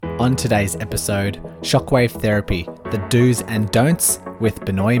On today's episode, Shockwave Therapy, the do's and don'ts with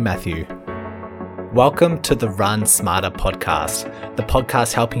Benoy Mathew. Welcome to the Run Smarter podcast, the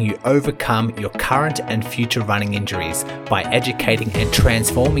podcast helping you overcome your current and future running injuries by educating and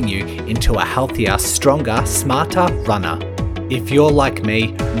transforming you into a healthier, stronger, smarter runner. If you're like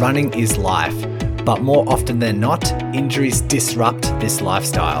me, running is life, but more often than not, injuries disrupt this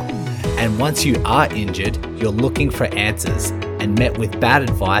lifestyle. And once you are injured, you're looking for answers and met with bad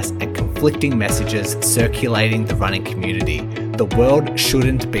advice and conflicting messages circulating the running community. The world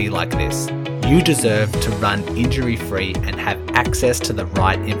shouldn't be like this. You deserve to run injury-free and have access to the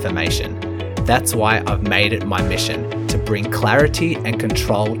right information. That's why I've made it my mission to bring clarity and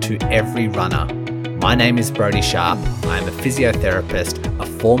control to every runner. My name is Brody Sharp. I'm a physiotherapist, a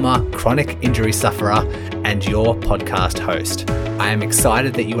former chronic injury sufferer, and your podcast host. I am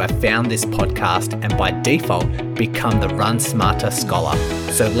excited that you have found this podcast and by default become the Run Smarter Scholar.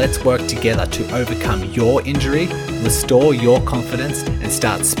 So let's work together to overcome your injury, restore your confidence, and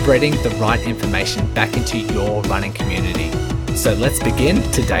start spreading the right information back into your running community. So let's begin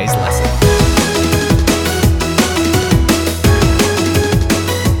today's lesson.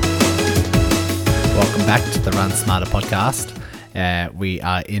 Welcome back to the Run Smarter podcast. We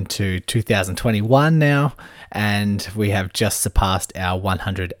are into 2021 now, and we have just surpassed our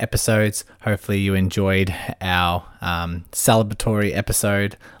 100 episodes. Hopefully you enjoyed our celebratory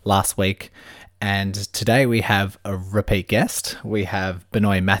episode last week. And today we have a repeat guest. We have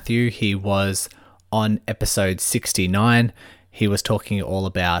Benoy Mathew. He was on episode 69. He was talking all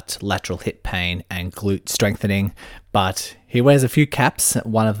about lateral hip pain and glute strengthening, but he wears a few caps,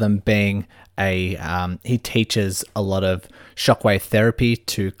 one of them being he teaches a lot of shockwave therapy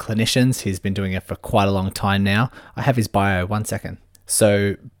to clinicians. He's been doing it for quite a long time now. I have his bio, 1 second.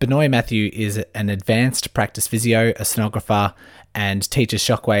 So Benoy Mathew is an advanced practice physio, a sonographer, and teaches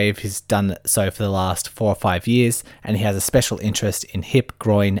shockwave. He's done so for the last 4 or 5 years, and he has a special interest in hip,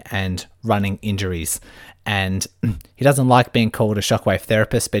 groin, and running injuries. And he doesn't like being called a shockwave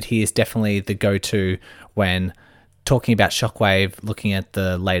therapist, but he is definitely the go-to when talking about shockwave, looking at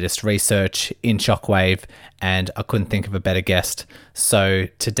the latest research in shockwave, and I couldn't think of a better guest. So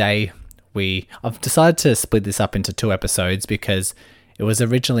today I've decided to split this up into 2 episodes because it was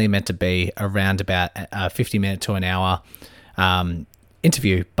originally meant to be around about a 50-minute to an hour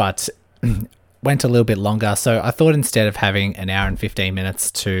interview, but went a little bit longer. So I thought instead of having an hour and 15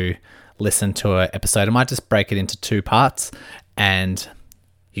 minutes to listen to an episode, I might just break it into 2 parts, and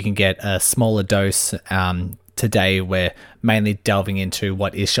you can get a smaller dose. Today we're mainly delving into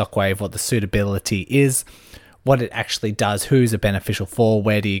what is shockwave, what the suitability is, what it actually does, who's it beneficial for,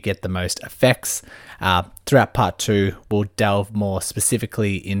 where do you get the most effects. Throughout part 2, we'll delve more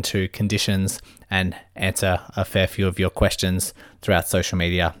specifically into conditions and answer a fair few of your questions throughout social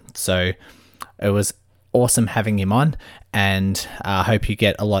media. So it was awesome having him on, and I hope you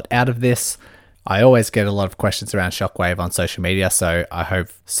get a lot out of this. I always get a lot of questions around shockwave on social media, so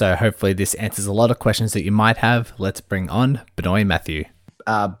hopefully this answers a lot of questions that you might have. Let's bring on Benoy Mathew.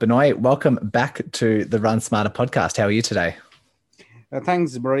 Benoy, welcome back to the Run Smarter podcast. How are you today?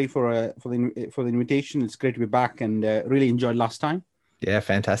 Thanks, Brody, for the invitation. It's great to be back, and really enjoyed last time. Yeah,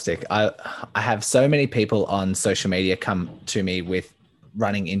 fantastic. I have so many people on social media come to me with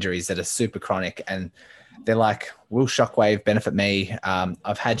running injuries that are super chronic, and they're like, will shockwave benefit me?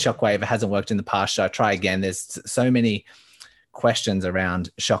 I've had shockwave, it hasn't worked in the past, should I try again? There's so many questions around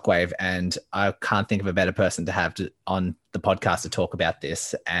shockwave, and I can't think of a better person to have on the podcast to talk about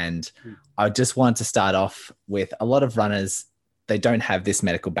this. And I just want to start off with a lot of runners, they don't have this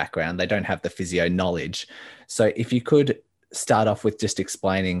medical background, they don't have the physio knowledge. So if you could start off with just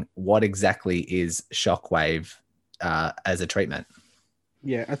explaining what exactly is shockwave as a treatment.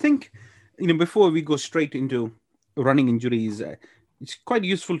 Yeah, I think before we go straight into running injuries, it's quite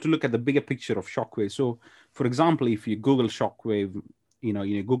useful to look at the bigger picture of shockwave. So, for example, if you Google shockwave, in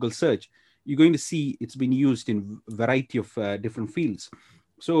a Google search, you're going to see it's been used in a variety of different fields.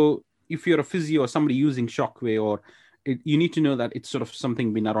 So, if you're a physio or somebody using shockwave, you need to know that it's sort of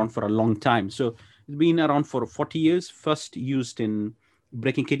something been around for a long time. So, it's been around for 40 years. First used in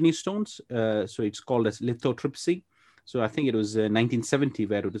breaking kidney stones. So, it's called as lithotripsy. So I think it was 1970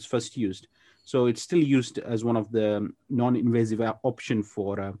 where it was first used. So it's still used as one of the non-invasive option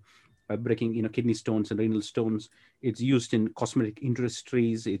for breaking, kidney stones and renal stones. It's used in cosmetic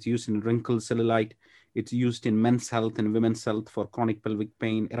industries. It's used in wrinkle cellulite. It's used in men's health and women's health for chronic pelvic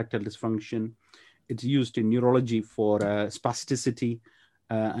pain, erectile dysfunction. It's used in neurology for spasticity,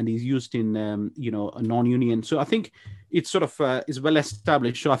 and is used in, a non-union. So I think it's sort of is well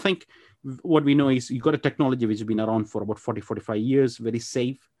established. So I think what we know is you've got a technology which has been around for about 40, 45 years, very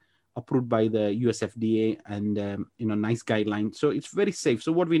safe, approved by the US FDA, and nice guidelines. So it's very safe.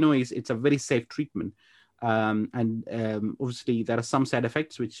 So what we know is it's a very safe treatment. Obviously there are some side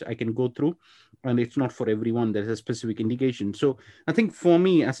effects which I can go through, and it's not for everyone. There's a specific indication. So I think for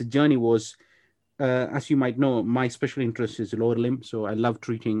me as a journey was, as you might know, my special interest is lower limb. So I love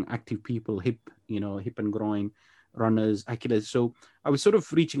treating active people, hip and groin, runners, Achilles. So I was sort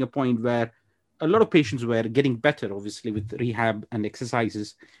of reaching a point where a lot of patients were getting better, obviously, with rehab and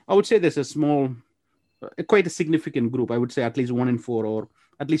exercises. I would say there's a small, quite a significant group. I would say at least 1 in 4, or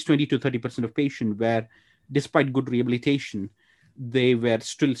at least 20 to 30% of patients where, despite good rehabilitation, they were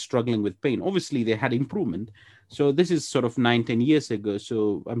still struggling with pain. Obviously, they had improvement. So this is sort of 9-10 years ago.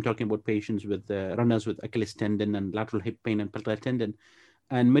 So I'm talking about patients with runners with Achilles tendon and lateral hip pain and patellar tendon.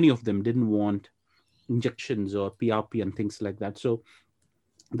 And many of them didn't want injections or PRP and things like that. So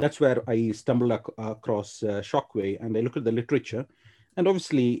that's where I stumbled across Shockwave, and I looked at the literature. And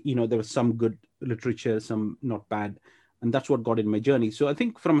obviously, there was some good literature, some not bad. And that's what got in my journey. So I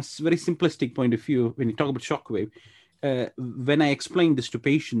think from a very simplistic point of view, when you talk about Shockwave, when I explain this to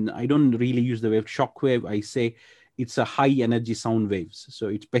patients, I don't really use the word shockwave. I say it's a high energy sound waves. So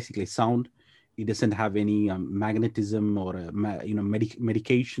it's basically sound. It doesn't have any magnetism or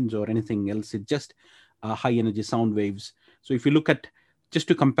medications or anything else. It's just high energy sound waves. So if you look at, just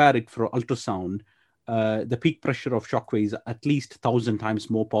to compare it for ultrasound, the peak pressure of shockwave is at least 1,000 times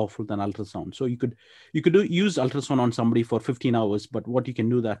more powerful than ultrasound. So you could use ultrasound on somebody for 15 hours, but what you can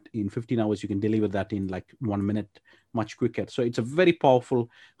do that in 15 hours, you can deliver that in like 1 minute, much quicker. So it's a very powerful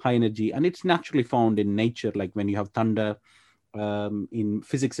high energy, and it's naturally found in nature. Like when you have thunder, in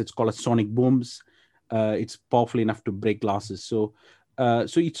physics, it's called as sonic booms. It's powerful enough to break glasses. So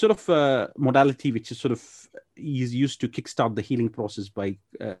it's sort of a modality which is sort of is used to kickstart the healing process by,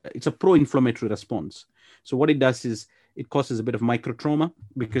 it's a pro-inflammatory response. So what it does is it causes a bit of microtrauma,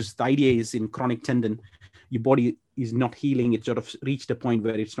 because the idea is in chronic tendon, your body is not healing. It sort of reached a point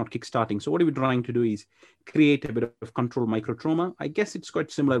where it's not kickstarting. So what we're trying to do is create a bit of control microtrauma. I guess it's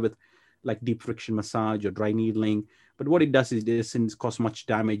quite similar with like deep friction massage or dry needling. But what it does is it doesn't cause much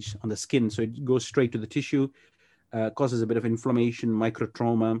damage on the skin. So it goes straight to the tissue, causes a bit of inflammation,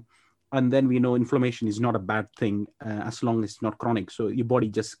 microtrauma. And then we know inflammation is not a bad thing as long as it's not chronic. So your body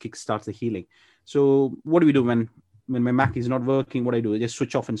just kickstarts the healing. So what do we do when my Mac is not working? What I do is just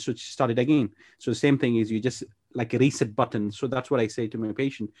switch off and start it again. So the same thing is, you just like a reset button. So that's what I say to my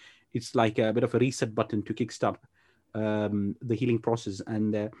patient. It's like a bit of a reset button to kickstart the healing process.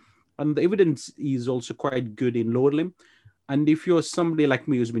 And the evidence is also quite good in lower limb. And if you're somebody like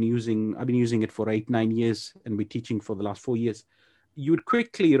me who's I've been using it for 8-9 years and been teaching for the last 4 years, you would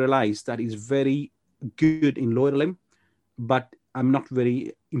quickly realize that it's very good in lower limb, but I'm not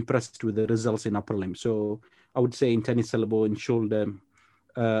very impressed with the results in upper limb. So I would say in tennis elbow and shoulder,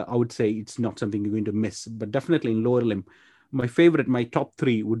 I would say it's not something you're going to miss, but definitely in lower limb. My top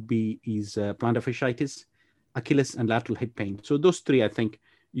 3 would be plantar fasciitis, Achilles, and lateral hip pain. So those 3, I think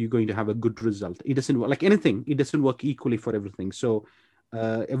you're going to have a good result. It doesn't work like anything. It doesn't work equally for everything. So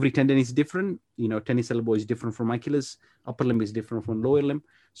every tendon is different. Tennis elbow is different from Achilles. Upper limb is different from lower limb.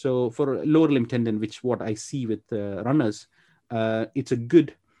 So for lower limb tendon, which what I see with runners, it's a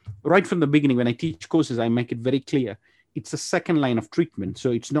good, right from the beginning, when I teach courses, I make it very clear. It's a second line of treatment.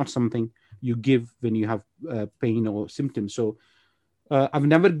 So it's not something you give when you have pain or symptoms. So I've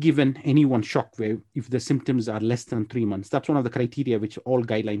never given anyone Shockwave if the symptoms are less than 3 months. That's one of the criteria which all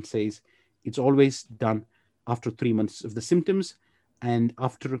guidelines says. It's always done after 3 months of the symptoms and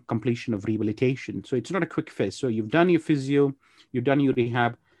after completion of rehabilitation. So it's not a quick fix. So you've done your physio, you've done your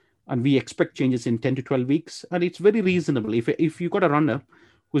rehab, and we expect changes in 10 to 12 weeks. And it's very reasonable. If you've got a runner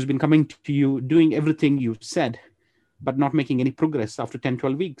who's been coming to you, doing everything you've said, but not making any progress after 10,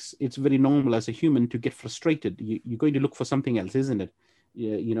 12 weeks, it's very normal as a human to get frustrated. You're going to look for something else, isn't it?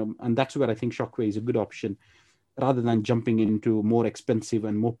 And that's where I think Shockwave is a good option, rather than jumping into more expensive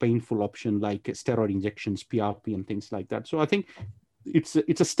and more painful option like steroid injections, PRP, and things like that. So I think it's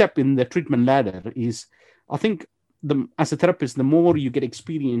a step in the treatment ladder. I think as a therapist, the more you get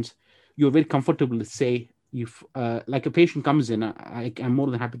experience, you're very comfortable to say, if like a patient comes in, I'm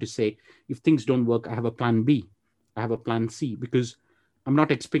more than happy to say, if things don't work, I have a plan B. I have a plan C, because I'm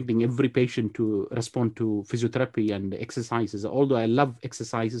not expecting every patient to respond to physiotherapy and exercises. Although I love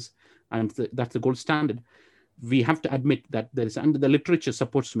exercises and that's the gold standard, we have to admit that and the literature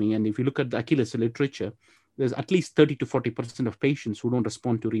supports me. And if you look at the Achilles literature, there's at least 30 to 40% of patients who don't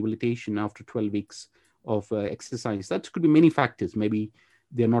respond to rehabilitation after 12 weeks of exercise. That could be many factors. Maybe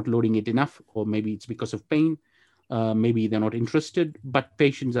they're not loading it enough, or maybe it's because of pain. Maybe they're not interested, but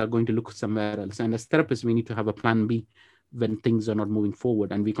patients are going to look somewhere else. And as therapists, we need to have a plan B, when things are not moving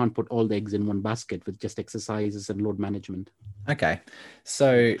forward, and we can't put all the eggs in one basket with just exercises and load management. Okay.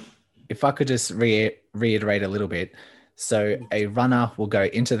 So if I could just reiterate a little bit. So a runner will go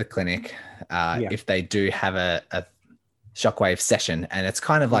into the clinic if they do have a Shockwave session, and it's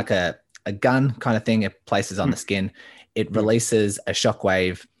kind of like a gun kind of thing. It places on the skin. It releases a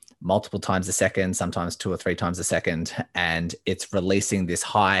shockwave multiple times a second, sometimes 2 or 3 times a second, and it's releasing this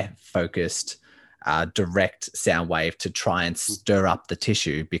high focused direct sound wave to try and stir up the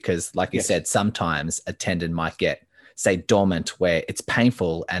tissue, because like you said, sometimes a tendon might get, say, dormant, where it's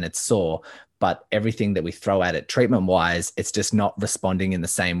painful and it's sore, but everything that we throw at it treatment wise, it's just not responding in the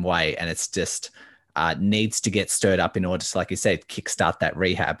same way, and it's just needs to get stirred up in order to, like you said, kickstart that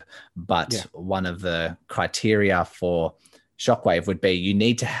rehab. But one of the criteria for Shockwave would be you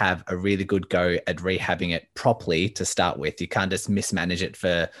need to have a really good go at rehabbing it properly to start with. You can't just mismanage it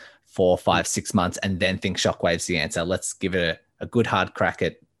for 4, 5, 6 months and then think Shockwave's the answer. Let's give it a good hard crack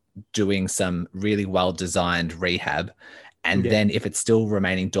at doing some really well-designed rehab. And then if it's still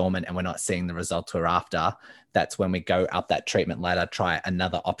remaining dormant and we're not seeing the results we're after, that's when we go up that treatment ladder, try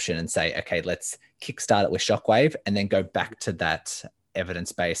another option and say, okay, let's kickstart it with Shockwave and then go back to that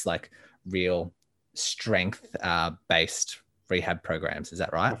evidence-based, like real strength-based rehab programs. Is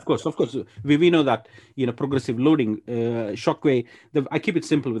that right? Of course. We know that, progressive loading, Shockwave, I keep it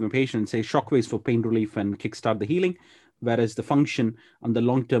simple with my patients, say Shockwaves for pain relief and kickstart the healing. Whereas the function and the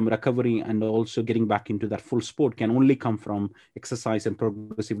long-term recovery and also getting back into that full sport can only come from exercise and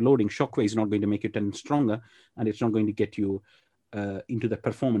progressive loading. Shockwave is not going to make your tendon stronger, and it's not going to get you into the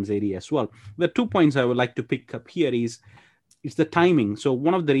performance area as well. The 2 points I would like to pick up here is the timing. So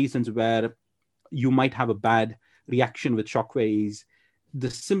one of the reasons where you might have a bad reaction with Shockwave is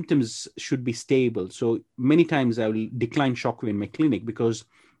the symptoms should be stable. So many times I will decline Shockwave in my clinic because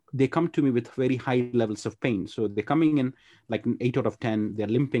they come to me with very high levels of pain. So they're coming in like an 8 out of 10, they're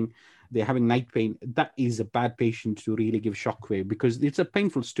limping, they're having night pain. That is a bad patient to really give Shockwave because it's a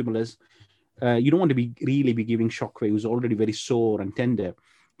painful stimulus. You don't want to be giving Shockwave who's already very sore and tender.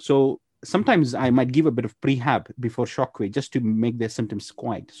 So sometimes I might give a bit of prehab before Shockwave just to make their symptoms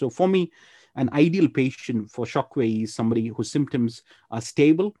quiet. So for me, an ideal patient for Shockwave is somebody whose symptoms are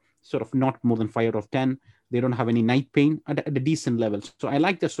stable, sort of not more than 5 out of 10. They don't have any night pain at a decent level. So I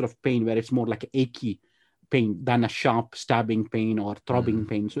like that sort of pain where it's more like achy pain than a sharp stabbing pain or throbbing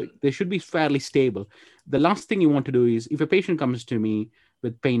pain. So they should be fairly stable. The last thing you want to do is if a patient comes to me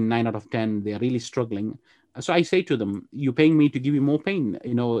with pain 9 out of 10, they're really struggling. So I say to them, you're paying me to give you more pain.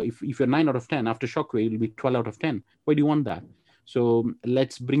 If you're 9 out of 10, after Shockwave, it'll be 12 out of 10. Why do you want that? So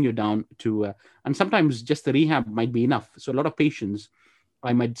let's bring you down to, and sometimes just the rehab might be enough. So a lot of patients,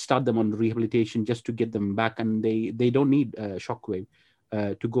 I might start them on rehabilitation just to get them back, and they don't need Shockwave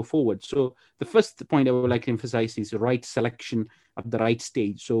to go forward. So the first point I would like to emphasize is the right selection at the right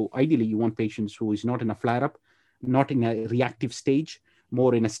stage. So ideally, you want patients who is not in a flare-up, not in a reactive stage,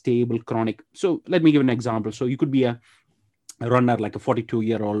 more in a stable chronic. So let me give an example. So you could be a runner, like a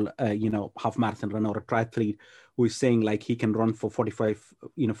 42-year-old, half marathon runner or a triathlete who is saying like he can run for 45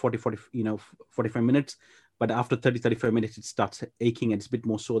 minutes. But after 30, 35 minutes, it starts aching and it's a bit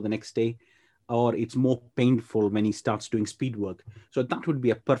more sore the next day, or it's more painful when he starts doing speed work. So that would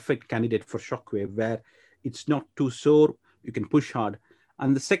be a perfect candidate for Shockwave, where it's not too sore, you can push hard.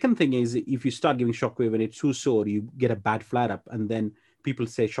 And the second thing is, if you start giving Shockwave and it's too sore, you get a bad flare-up, and then people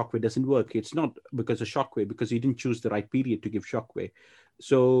say Shockwave doesn't work. It's not because of Shockwave, because you didn't choose the right period to give Shockwave.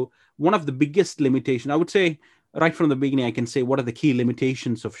 So one of the biggest limitations, I would say, right from the beginning, I can say what are the key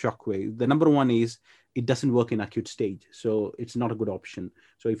limitations of Shockwave. The number one is it doesn't work in acute stage. So it's not a good option.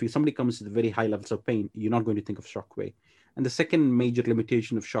 So if somebody comes with very high levels of pain, you're not going to think of Shockwave. And the second major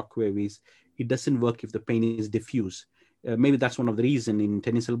limitation of Shockwave is it doesn't work if the pain is diffuse. Maybe that's one of the reasons in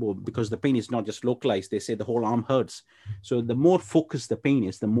tennis elbow, because the pain is not just localized. They say the whole arm hurts. So the more focused the pain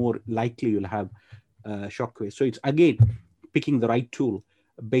is, the more likely you'll have Shockwave. So it's, again, picking the right tool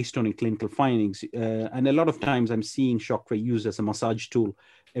based on your clinical findings. And a lot of times I'm seeing Shockwave used as a massage tool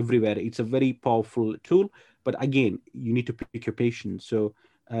everywhere. It's a very powerful tool, but again, you need to pick your patient. So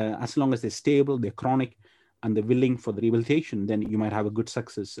as long as they're stable, they're chronic, and they're willing for the rehabilitation, then you might have a good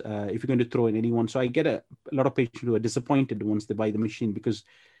success. If you're going to throw in anyone. So I get a lot of patients who are disappointed once they buy the machine because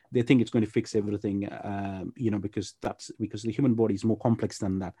they think it's going to fix everything, because the human body is more complex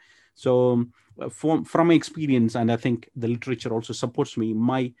than that. So from my experience, and I think the literature also supports me,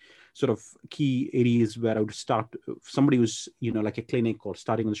 my sort of key areas where I would start, somebody who's, like a clinic or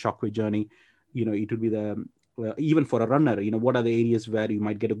starting on the Shockwave journey, it would be even for a runner, what are the areas where you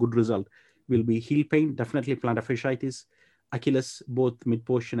might get a good result? Will be heel pain, definitely plantar fasciitis, Achilles, both mid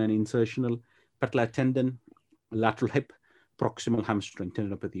portion and insertional, patellar tendon, lateral hip, proximal hamstring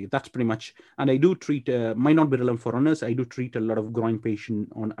tendinopathy. That's pretty much, and I do treat, might not be relevant for runners. I do treat a lot of groin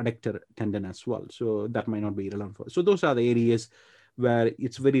patient on adductor tendon as well. So that might not be relevant for. So those are the areas where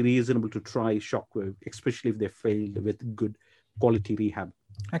it's very reasonable to try Shockwave, especially if they failed with good quality rehab.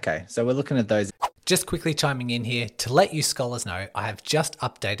 Okay, so we're looking at those. Just quickly chiming in here to let you scholars know, I have just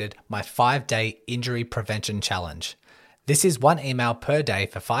updated my 5-day injury prevention challenge. This is 1 email per day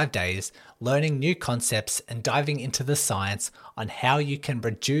for 5 days, learning new concepts and diving into the science on how you can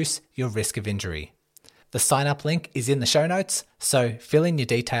reduce your risk of injury. The sign up link is in the show notes, so fill in your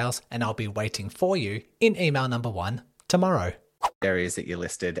details and I'll be waiting for you in email number 1 tomorrow. Areas that you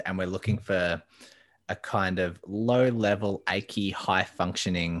listed, and we're looking for a kind of low level, achy, high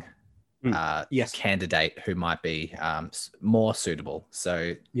functioning yes. candidate who might be more suitable.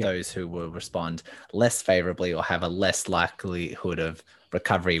 So those who will respond less favorably or have a less likelihood of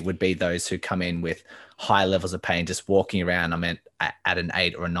recovery would be those who come in with high levels of pain, just walking around, at an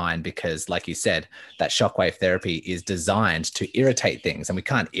 8 or a 9, because like you said, that shockwave therapy is designed to irritate things, and we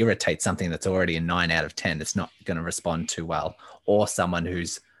can't irritate something that's already a 9 out of 10. It's not going to respond too well. Or someone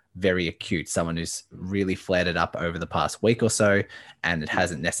who's very acute, someone who's really flared it up over the past week or so, and it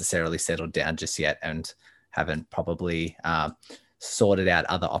hasn't necessarily settled down just yet, and haven't probably sorted out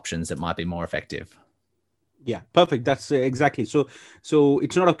other options that might be more effective. Yeah, perfect. That's exactly. So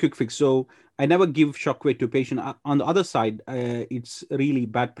it's not a quick fix. So I never give Shockwave to a patient. On the other side, it's really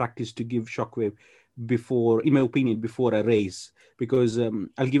bad practice to give Shockwave before, in my opinion, before a race, because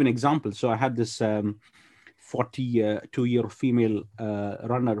I'll give an example. So I had this 42-year female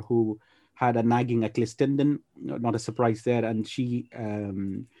runner who had a nagging Achilles tendon, not a surprise there. And she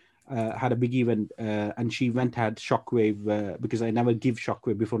had a big event and she had Shockwave because I never give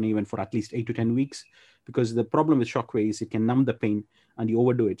Shockwave before an event for at least 8 to 10 weeks, because the problem with Shockwave is it can numb the pain and you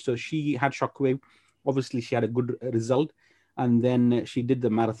overdo it. So she had Shockwave. Obviously, she had a good result. And then she did the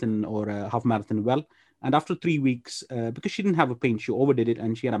marathon or half marathon well. And after 3 weeks, because she didn't have a pain, she overdid it,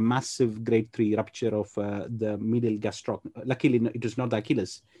 and she had a massive grade 3 rupture of the medial gastroc. Luckily, it was not the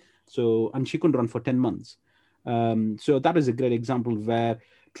Achilles. So, and she couldn't run for 10 months. So that is a great example where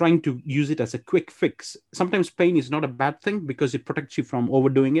trying to use it as a quick fix. Sometimes pain is not a bad thing because it protects you from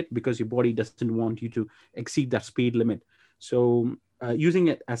overdoing it, because your body doesn't want you to exceed that speed limit. So using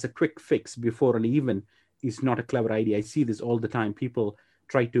it as a quick fix before an event is not a clever idea. I see this all the time. People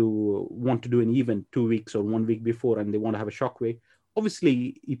try to want to do an event 2 weeks or 1 week before, and they want to have a Shockwave.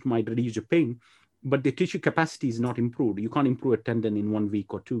 Obviously, it might reduce your pain, but the tissue capacity is not improved. You can't improve a tendon in 1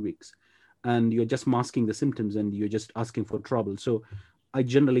 week or 2 weeks. And you're just masking the symptoms and you're just asking for trouble. So I've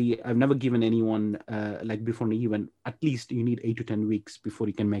never given anyone like before an event, at least you need 8 to 10 weeks before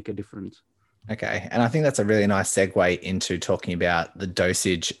you can make a difference. Okay. And I think that's a really nice segue into talking about the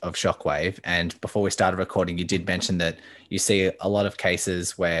dosage of Shockwave. And before we started recording, you did mention that you see a lot of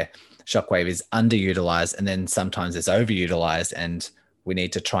cases where Shockwave is underutilized and then sometimes it's overutilized, and we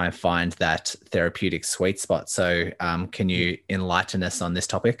need to try and find that therapeutic sweet spot. So can you enlighten us on this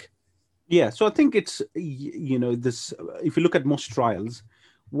topic? Yeah, so I think it's, this, if you look at most trials,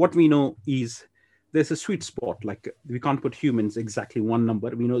 what we know is there's a sweet spot. Like, we can't put humans exactly one number.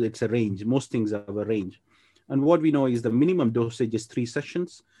 We know that it's a range. Most things have a range. And what we know is the minimum dosage is 3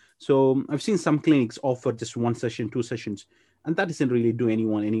 sessions. So I've seen some clinics offer just 1 session, 2 sessions, and that doesn't really do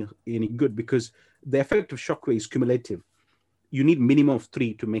anyone any good, because the effect of Shockwave is cumulative. You need minimum of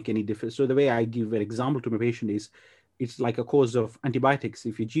 3 to make any difference. So the way I give an example to my patient is, it's like a course of antibiotics.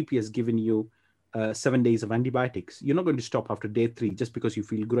 If your GP has given you 7 days of antibiotics, you're not going to stop after day 3 just because you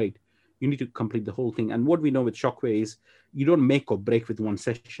feel great. You need to complete the whole thing. And what we know with Shockwave is you don't make or break with 1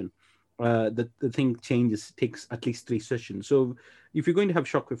 session. The thing takes at least 3 sessions. So if you're going to have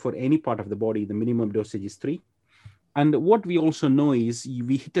Shockwave for any part of the body, the minimum dosage is 3. And what we also know is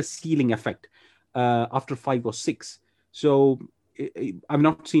we hit a ceiling effect after 5 or 6. So I've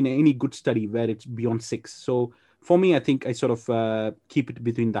not seen any good study where it's beyond 6. So for me, I think I sort of keep it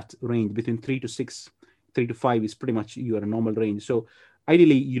between that range, between 3 to 6, 3 to 5 is pretty much your normal range. So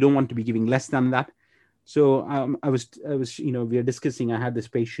ideally, you don't want to be giving less than that. So I was, we are discussing, I had this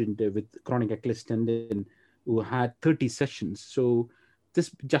patient with chronic Achilles tendon who had 30 sessions. So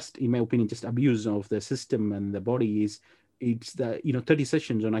this just, in my opinion, just abuse of the system and the body it's the, 30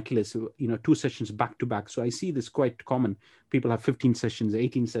 sessions on Achilles, 2 sessions back to back. So I see this quite common. People have 15 sessions,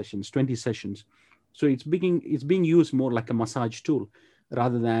 18 sessions, 20 sessions. So it's being used more like a massage tool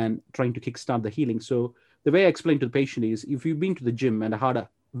rather than trying to kickstart the healing. So the way I explain to the patient is, if you've been to the gym and had a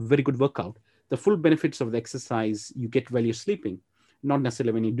very good workout, the full benefits of the exercise you get while you're sleeping, not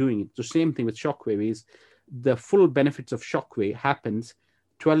necessarily when you're doing it. The same thing with Shockwave is the full benefits of Shockwave happens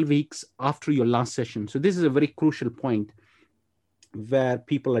 12 weeks after your last session. So this is a very crucial point. where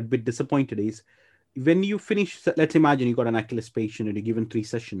people are a bit disappointed is when you finish, let's imagine you got an Achilles patient and you're given 3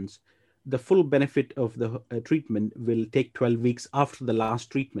 sessions, the full benefit of the treatment will take 12 weeks after the last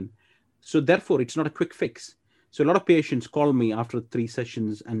treatment. So therefore, it's not a quick fix. So a lot of patients call me after 3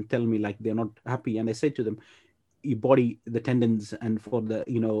 sessions and tell me like they're not happy. And I say to them, your body, the tendons, and for the,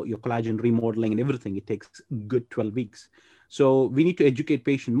 your collagen remodeling and everything, it takes good 12 weeks. So we need to educate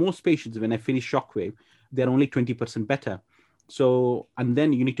patients. Most patients, when I finish Shockwave, they're only 20% better. So, and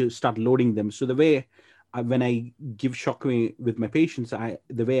then you need to start loading them. So the way when I give Shockwave with my patients,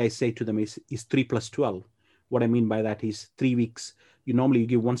 the way I say to them is 3 plus 12. What I mean by that is 3 weeks. You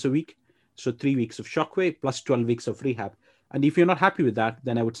give once a week. So 3 weeks of Shockwave plus 12 weeks of rehab. And if you're not happy with that,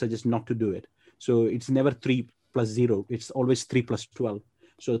 then I would suggest not to do it. So it's never 3 plus 0. It's always 3 plus 12.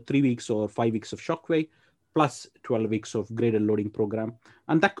 So 3 weeks or 5 weeks of Shockwave plus 12 weeks of graded loading program.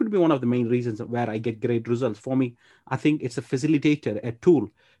 And that could be one of the main reasons where I get great results. For me, I think it's a facilitator, a tool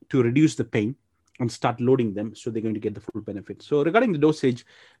to reduce the pain and start loading them so they're going to get the full benefit. So regarding the dosage,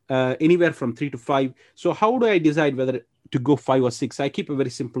 anywhere from 3 to 5. So how do I decide whether to go 5 or 6? I keep a very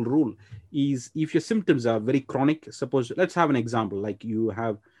simple rule is if your symptoms are very chronic, suppose, let's have an example, like you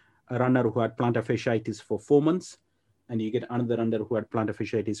have a runner who had plantar fasciitis for 4 months, and you get another runner who had plantar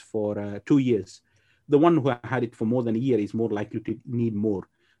fasciitis for 2 years. The one who had it for more than a year is more likely to need more.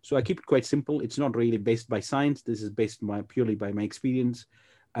 So I keep it quite simple. It's not really based by science. This is based purely by my experience.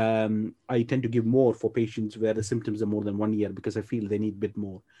 I tend to give more for patients where the symptoms are more than 1 year because I feel they need a bit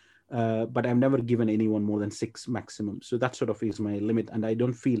more. But I've never given anyone more than 6 maximum. So that sort of is my limit. And I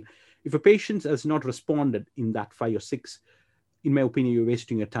don't feel if a patient has not responded in that 5 or 6, in my opinion, you're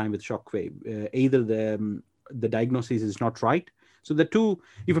wasting your time with Shockwave. Either the diagnosis is not right. So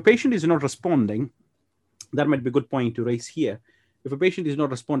if a patient is not responding, that might be a good point to raise here. If a patient is not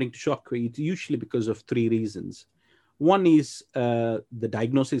responding to Shockwave, it's usually because of 3 reasons. One is the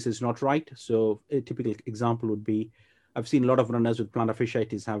diagnosis is not right. So a typical example would be, I've seen a lot of runners with plantar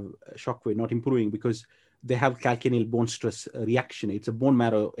fasciitis have Shockwave not improving because they have calcaneal bone stress reaction. It's a bone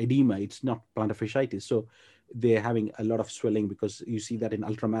marrow edema. It's not plantar fasciitis. So they're having a lot of swelling because you see that in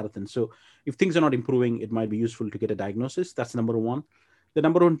ultramarathon. So if things are not improving, it might be useful to get a diagnosis. That's number one. The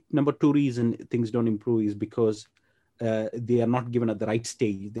number 2 reason things don't improve is because they are not given at the right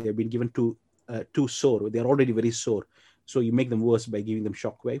stage. They have been given too sore. They're already very sore. So you make them worse by giving them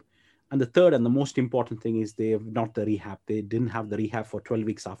Shockwave. And the third and the most important thing is they have not the rehab. They didn't have the rehab for 12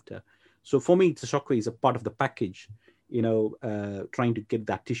 weeks after. So for me, the Shockwave is a part of the package, trying to get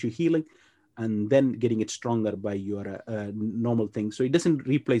that tissue healing and then getting it stronger by your normal thing. So it doesn't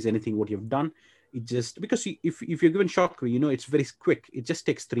replace anything what you've done. It just, because if you're given Shockwave, it's very quick. It just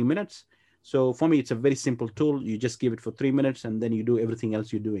takes 3 minutes. So for me, it's a very simple tool. You just give it for 3 minutes and then you do everything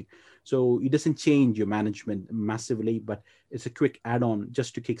else you're doing. So it doesn't change your management massively, but it's a quick add-on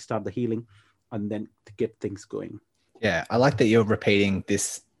just to kickstart the healing and then to get things going. Yeah, I like that you're repeating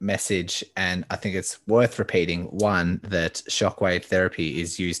this message, and I think it's worth repeating. One, that shockwave therapy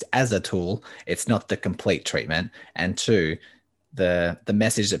is used as a tool. It's not the complete treatment. And two, the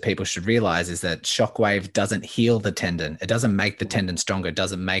message that people should realize is that shockwave doesn't heal the tendon. It doesn't make the tendon stronger. It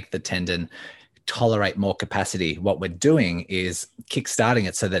doesn't make the tendon tolerate more capacity. What we're doing is kickstarting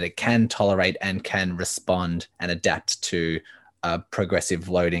it so that it can tolerate and can respond and adapt to progressive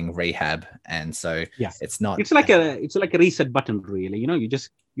loading rehab. And so it's not, it's like a reset button, really.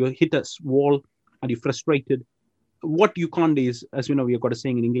 You hit a wall and you're frustrated. What you can't is, as you know, we've got a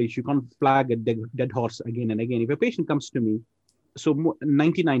saying in English, you can't flag a dead horse again and again. If a patient comes to me, so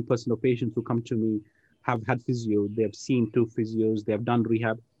 99% of patients who come to me have had physio. They have seen 2 physios. They have done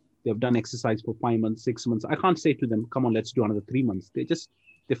rehab. They have done exercise for 5 months, 6 months. I can't say to them, come on, let's do another 3 months.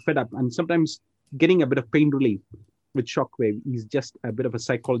 They're fed up. And sometimes getting a bit of pain relief with Shockwave is just a bit of a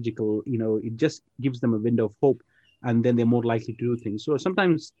psychological, it just gives them a window of hope. And then they're more likely to do things. So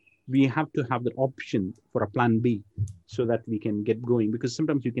sometimes we have to have the option for a plan B so that we can get going, because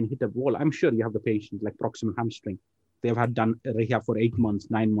sometimes you can hit a wall. I'm sure you have the patient like proximal hamstring. They've had done rehab for 8 months,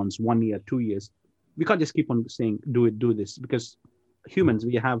 9 months, 1 year, 2 years. We can't just keep on saying, do this, because humans,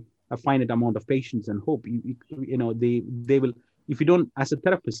 we have a finite amount of patience and hope. They will, if you don't, as a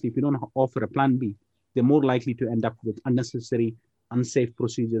therapist, if you don't offer a plan B, they're more likely to end up with unnecessary, unsafe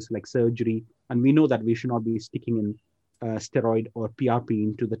procedures like surgery. And we know that we should not be sticking in steroid or PRP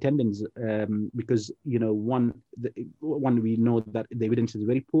into the tendons because, one, we know that the evidence is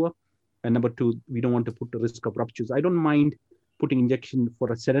very poor. And number 2, we don't want to put the risk of ruptures. I don't mind putting injection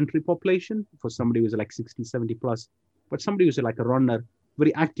for a sedentary population, for somebody who's like 60, 70 plus, but somebody who's like a runner,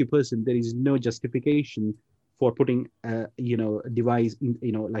 very active person, there is no justification for putting, a device,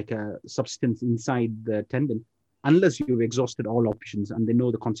 like a substance inside the tendon. unless you've exhausted all options and they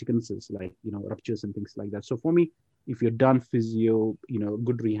know the consequences, like, ruptures and things like that. So for me, if you're done physio,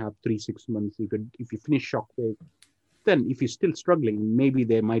 good rehab, 3 6 months, if you finish Shockwave, then if you're still struggling, maybe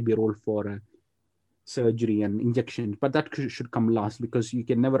there might be a role for surgery and injection, but that should come last, because you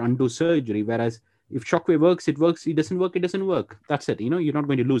can never undo surgery. Whereas if Shockwave works, it works. It doesn't work, it doesn't work. That's it. You're not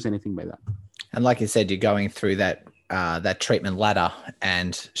going to lose anything by that. And like you said, you're going through that treatment ladder,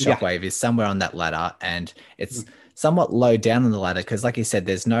 and Shockwave is somewhere on that ladder, and it's somewhat low down on the ladder because, like you said,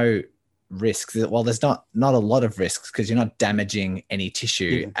 there's no risks. Well, there's not a lot of risks because you're not damaging any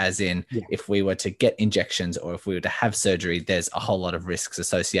tissue, as in if we were to get injections or if we were to have surgery, there's a whole lot of risks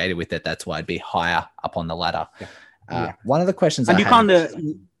associated with it. That's why it'd be higher up on the ladder. One of the questions and you can't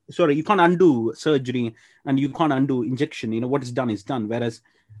undo surgery and you can't undo injection. What is done is done. Whereas,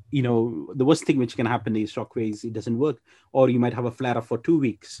 the worst thing which can happen is Shockwaves, it doesn't work, or you might have a flare up for 2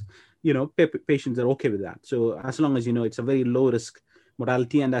 weeks. Patients are okay with that. So as long as, it's a very low risk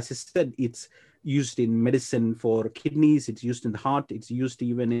modality. And as I said, it's used in medicine for kidneys, it's used in the heart, it's used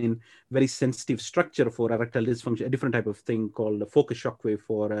even in very sensitive structure for erectile dysfunction, a different type of thing called a focus shockwave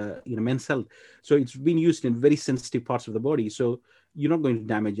for men's health. So it's been used in very sensitive parts of the body. So you're not going to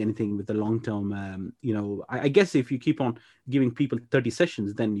damage anything with the long term. I guess if you keep on giving people 30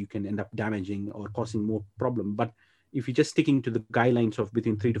 sessions, then you can end up damaging or causing more problem. But if you're just sticking to the guidelines of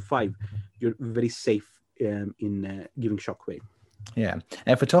between 3 to 5, you're very safe in giving Shockwave. Yeah. And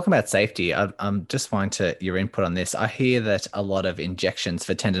if we're talking about safety, I'm just wanting your input on this. I hear that a lot of injections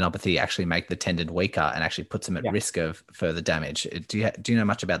for tendinopathy actually make the tendon weaker and actually puts them at risk of further damage. Do you know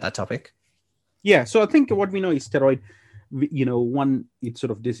much about that topic? Yeah. So I think what we know is steroid, one, it sort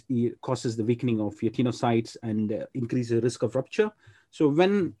of it causes the weakening of your tenocytes and increases the risk of rupture. So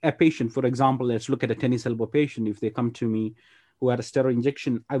when a patient, for example, let's look at a tennis elbow patient, if they come to me who had a steroid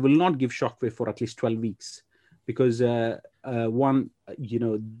injection, I will not give Shockwave for at least 12 weeks. Because one,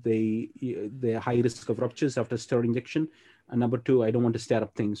 they're high risk of ruptures after steroid injection, and number two, I don't want to stir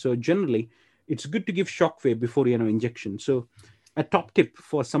up things. So generally, it's good to give Shockwave before injection. So a top tip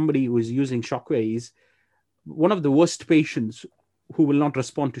for somebody who is using Shockwave is, one of the worst patients who will not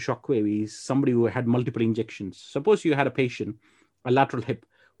respond to Shockwave is somebody who had multiple injections. Suppose you had a patient, a lateral hip,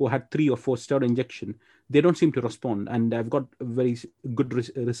 who had 3 or 4 steroid injection, they don't seem to respond. And I've got very good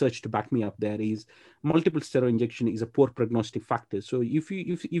research to back me up. There is multiple steroid injection is a poor prognostic factor. So if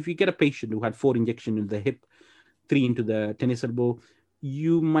you get a patient who had 4 injection in the hip, 3 into the tennis elbow,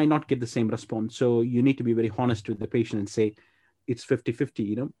 you might not get the same response. So you need to be very honest with the patient and say it's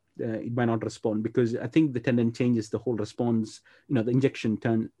 50-50, it might not respond, because I think the tendon changes the whole response. The injection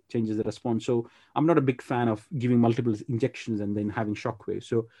changes the response. So I'm not a big fan of giving multiple injections and then having Shockwave.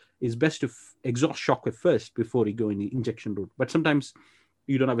 So it's best to exhaust Shockwave first before you go in the injection route. But sometimes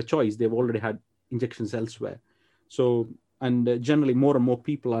you don't have a choice. They've already had injections elsewhere. So, and generally more and more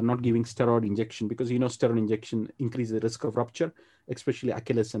people are not giving steroid injection because, steroid injection increases the risk of rupture, especially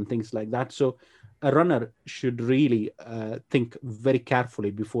Achilles and things like that. So a runner should really think very carefully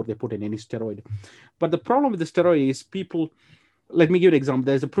before they put in any steroid. But the problem with the steroid is people, let me give you an example.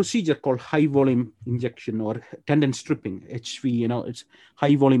 There's a procedure called high volume injection or tendon stripping, HV, it's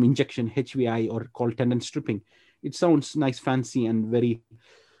high volume injection, HVI, or called tendon stripping. It sounds nice, fancy, and very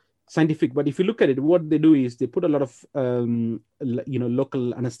scientific, but if you look at it, what they do is they put a lot of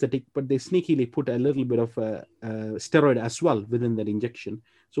local anesthetic, but they sneakily put a little bit of steroid as well within that injection.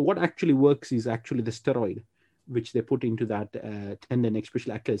 So what actually works is actually the steroid which they put into that tendon,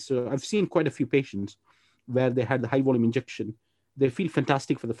 especially Achilles. So I've seen quite a few patients where they had the high volume injection. They feel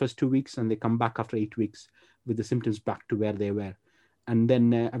fantastic for the first 2 weeks and they come back after 8 weeks with the symptoms back to where they were. And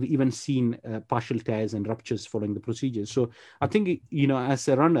then I've even seen partial tears and ruptures following the procedure. So I think, as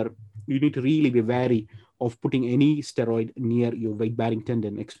a runner, you need to really be wary of putting any steroid near your weight-bearing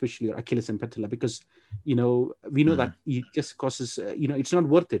tendon, especially your Achilles and patella, because, we know that it just causes, it's not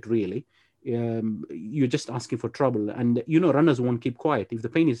worth it, really. You're just asking for trouble. And, runners won't keep quiet. If the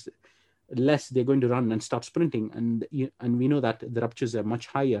pain is less, they're going to run and start sprinting. And we know that the ruptures are much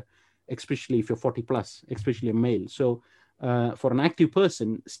higher, especially if you're 40 plus, especially a male. So for an active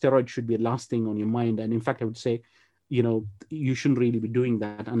person, steroid should be the last thing on your mind. And in fact, I would say, you shouldn't really be doing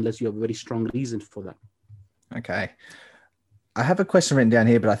that unless you have a very strong reason for that. Okay. I have a question written down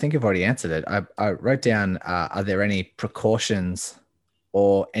here, but I think you've already answered it. I wrote down, are there any precautions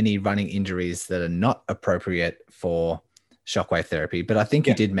or any running injuries that are not appropriate for shockwave therapy? But I think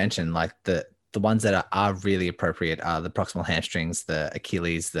you did mention like the ones that are really appropriate are the proximal hamstrings, the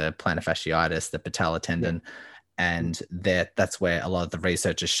Achilles, the plantar fasciitis, the patellar tendon. Yeah. And that's where a lot of the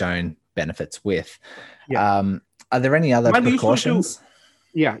research has shown benefits with. Yeah. Are there any other precautions?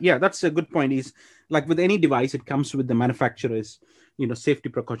 Yeah, that's a good point. Is like with any device, it comes with the manufacturer's, safety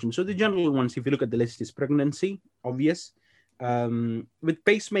precautions. So the general ones, if you look at the list, is pregnancy, obvious. With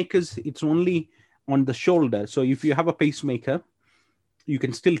pacemakers, it's only on the shoulder. So if you have a pacemaker, you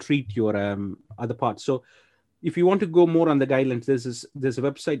can still treat your other parts. So if you want to go more on the guidelines, there's a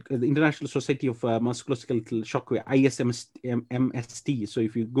website, the International Society of Musculoskeletal Shockwave, ISMST. So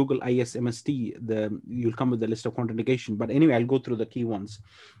if you Google ISMST, you'll come with the list of contraindication. But anyway, I'll go through the key ones.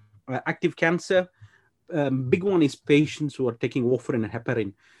 Active cancer, big one is patients who are taking warfarin and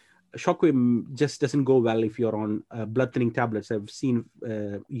heparin. Shockwave just doesn't go well if you're on blood thinning tablets. I've seen,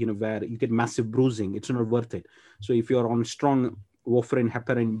 where you get massive bruising. It's not worth it. So if you're on strong warfarin,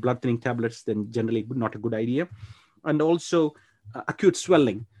 heparin, blood thinning tablets, then generally not a good idea. And also acute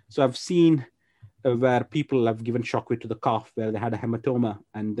swelling. So I've seen where people have given Shockwave to the calf where they had a hematoma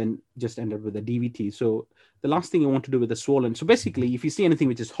and then just ended with a DVT. So the last thing you want to do with a swollen. So basically, if you see anything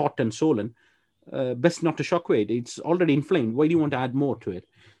which is hot and swollen, best not to Shockwave. It's already inflamed. Why do you want to add more to it?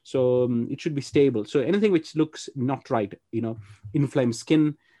 So it should be stable. So anything which looks not right, inflamed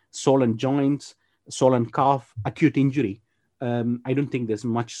skin, swollen joints, swollen calf, acute injury, I don't think there's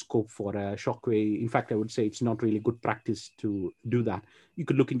much scope for a Shockwave. In fact, I would say it's not really good practice to do that. You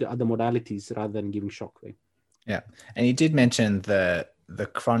could look into other modalities rather than giving Shockwave. Yeah. And you did mention the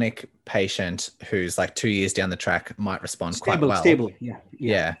chronic patient who's like 2 years down the track might respond quite well. Stable,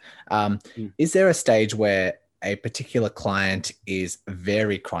 yeah. Is there a stage where a particular client is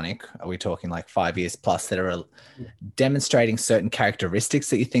very chronic? Are we talking like 5 years plus that are demonstrating certain characteristics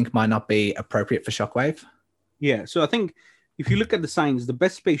that you think might not be appropriate for Shockwave? Yeah. So I think if you look at the signs, the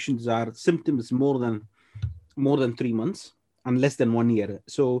best patients are symptoms more than 3 months and less than 1 year.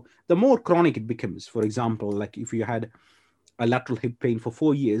 So the more chronic it becomes, for example, like if you had a lateral hip pain for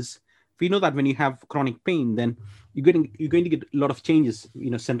 4 years, we know that when you have chronic pain, then you're going to get a lot of changes,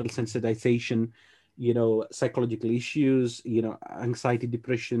 central sensitization, psychological issues, anxiety,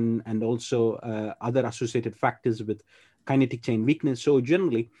 depression, and also other associated factors with kinetic chain weakness. So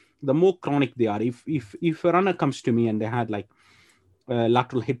generally, the more chronic they are, if a runner comes to me and they had like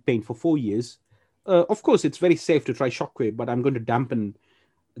lateral hip pain for 4 years, of course, it's very safe to try Shockwave, but I'm going to dampen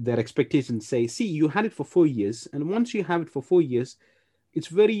their expectations. Say, see, you had it for 4 years, and once you have it for 4 years, it's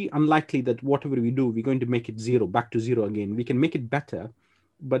very unlikely that whatever we do, we're going to make it back to zero again. We can make it better,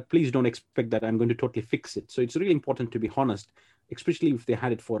 but please don't expect that I'm going to totally fix it. So it's really important to be honest, especially if they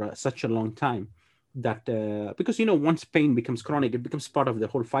had it for such a long time. That because once pain becomes chronic, it becomes part of the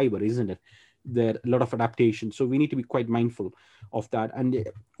whole fiber, isn't it? There are a lot of adaptation, so we need to be quite mindful of that. And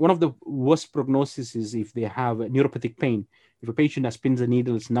one of the worst prognoses is if they have neuropathic pain. If a patient has pins and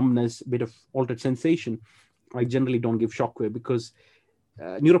needles, numbness, a bit of altered sensation, I generally don't give Shockwave because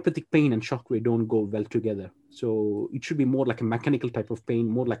neuropathic pain and Shockwave don't go well together. So it should be more like a mechanical type of pain,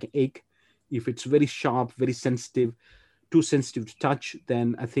 more like an ache. If it's very sharp, very sensitive, too sensitive to touch,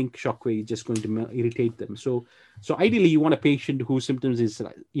 then I think Shockwave is just going to irritate them. So ideally, you want a patient whose symptoms is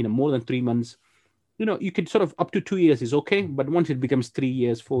more than 3 months. You could sort of up to 2 years is okay, but once it becomes 3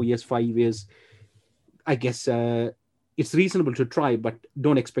 years, 4 years, 5 years, I guess it's reasonable to try, but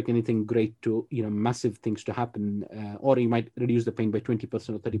don't expect anything great to massive things to happen, or you might reduce the pain by 20%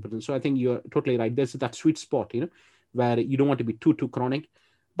 or 30%. So I think you're totally right. There's that sweet spot, where you don't want to be too chronic.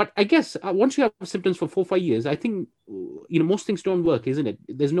 But I guess once you have symptoms for 4 or 5 years, I think, most things don't work, isn't it?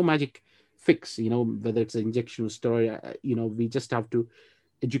 There's no magic fix, whether it's an injection or steroid, we just have to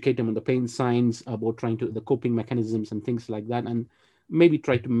educate them on the pain signs, about the coping mechanisms and things like that. And maybe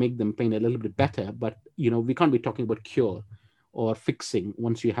try to make them pain a little bit better. But, we can't be talking about cure or fixing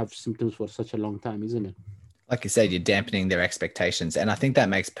once you have symptoms for such a long time, isn't it? Like you said, you're dampening their expectations. And I think that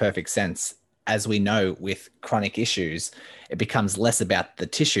makes perfect sense. As we know, with chronic issues, it becomes less about the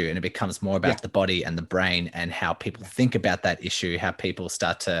tissue and it becomes more about the body and the brain and how people think about that issue, how people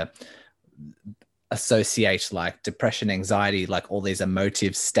start to associate like depression, anxiety, like all these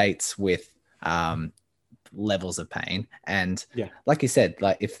emotive states with levels of pain. And like you said,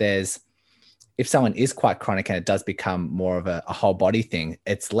 like if someone is quite chronic and it does become more of a whole body thing,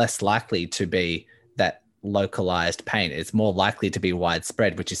 it's less likely to be that localized pain. It's more likely to be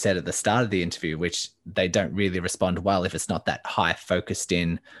widespread, which you said at the start of the interview, which they don't really respond well if it's not that high focused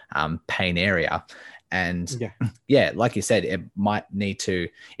in pain area. And like you said, it might need to,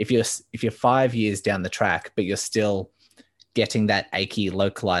 if you're 5 years down the track, but you're still getting that achy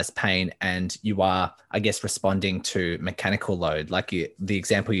localized pain and you are, I guess, responding to mechanical load, like the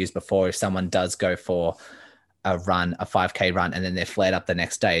example you used before, if someone does go for a 5K run, and then they're flared up the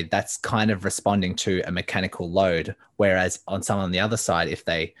next day, that's kind of responding to a mechanical load. Whereas on the other side, if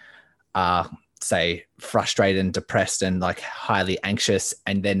they are say frustrated and depressed and like highly anxious,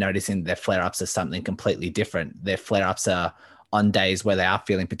 and they're noticing their flare-ups are something completely different. Their flare-ups are on days where they are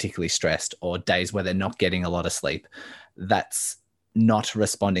feeling particularly stressed or days where they're not getting a lot of sleep. That's not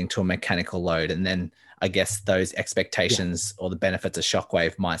responding to a mechanical load. And then I guess those expectations or the benefits of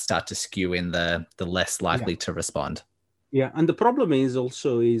Shockwave might start to skew in the less likely to respond. Yeah, and the problem is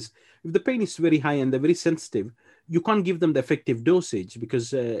also is if the pain is very high and they're very sensitive, you can't give them the effective dosage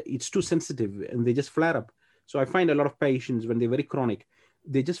because it's too sensitive and they just flare up. So I find a lot of patients when they're very chronic,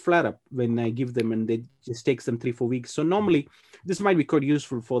 they just flare up when I give them, and they just takes them 3-4 weeks. So normally this might be quite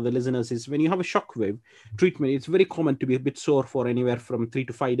useful for the listeners is when you have a Shockwave treatment, it's very common to be a bit sore for anywhere from 3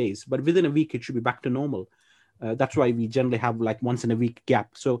 to 5 days, but within a week, it should be back to normal. That's why we generally have like once in a week gap.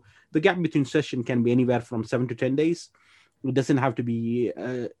 So the gap between session can be anywhere from 7 to 10 days. It doesn't have to be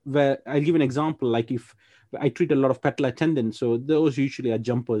where I'll give an example. Like if I treat a lot of patellar tendon, so those usually are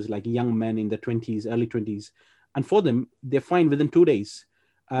jumpers, like young men in their 20s, early 20s. And for them, they're fine within 2 days.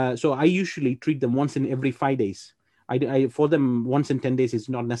 So I usually treat them once in every 5 days. For them, once in 10 days is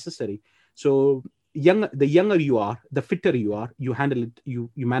not necessary. So the younger you are, the fitter you are, you handle it, you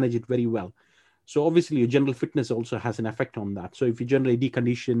manage it very well. So obviously your general fitness also has an effect on that. So if you generally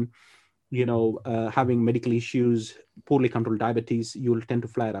decondition, having medical issues, poorly controlled diabetes, you will tend to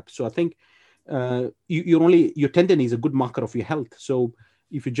flare up. So I think your tendon is a good marker of your health. So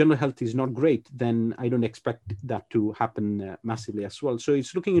if your general health is not great, then I don't expect that to happen massively as well. So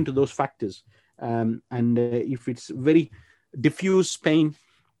it's looking into those factors. And if it's very diffuse pain,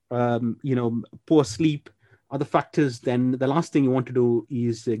 poor sleep, other factors, then the last thing you want to do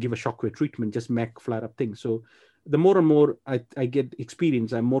is give a Shockwave treatment, just make flare-up things. So the more and more I get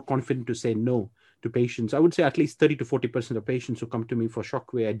experience, I'm more confident to say no to patients. I would say at least 30 to 40% of patients who come to me for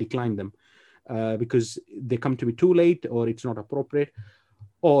Shockwave, I decline them because they come to me too late, or it's not appropriate,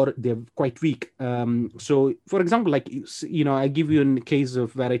 or they're quite weak. So for example, like, I give you a case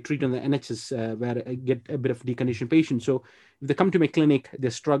of where I treat on the NHS, where I get a bit of deconditioned patients. So if they come to my clinic,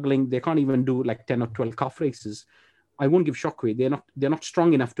 they're struggling, they can't even do like 10 or 12 calf raises, I won't give Shockwave. They're not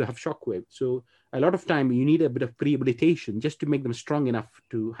strong enough to have Shockwave. So a lot of time you need a bit of rehabilitation just to make them strong enough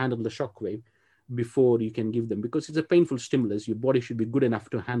to handle the Shockwave before you can give them, because it's a painful stimulus. Your body should be good enough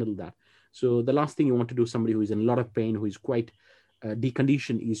to handle that. So the last thing you want to do, somebody who is in a lot of pain, who is quite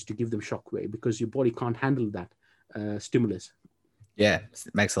deconditioned, is to give them Shockwave, because your body can't handle that stimulus. Yeah,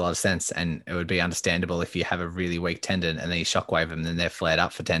 it makes a lot of sense. And it would be understandable if you have a really weak tendon and then you Shockwave them and then they're flared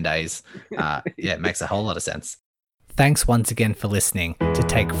up for 10 days. It makes a whole lot of sense. Thanks once again for listening. To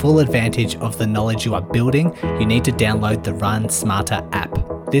take full advantage of the knowledge you are building, you need to download the Run Smarter app.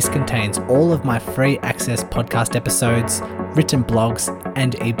 This contains all of my free access podcast episodes, written blogs,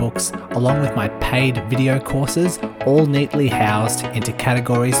 and ebooks, along with my paid video courses, all neatly housed into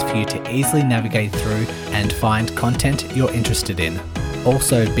categories for you to easily navigate through and find content you're interested in.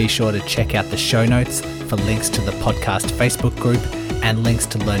 Also, be sure to check out the show notes for links to the podcast Facebook group and links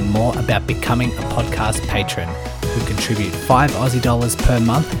to learn more about becoming a podcast patron, who contribute $5 per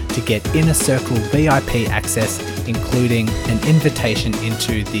month to get Inner Circle VIP access, including an invitation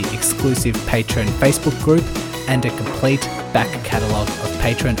into the exclusive patron Facebook group and a complete back catalogue of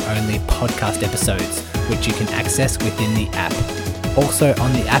patron-only podcast episodes, which you can access within the app. Also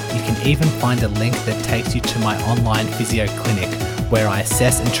on the app, you can even find a link that takes you to my online physio clinic, where I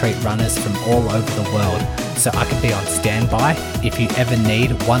assess and treat runners from all over the world, so I can be on standby if you ever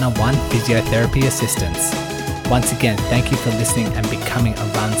need one-on-one physiotherapy assistance. Once again, thank you for listening and becoming a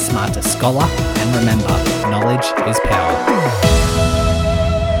Run Smarter scholar. And remember, knowledge is power.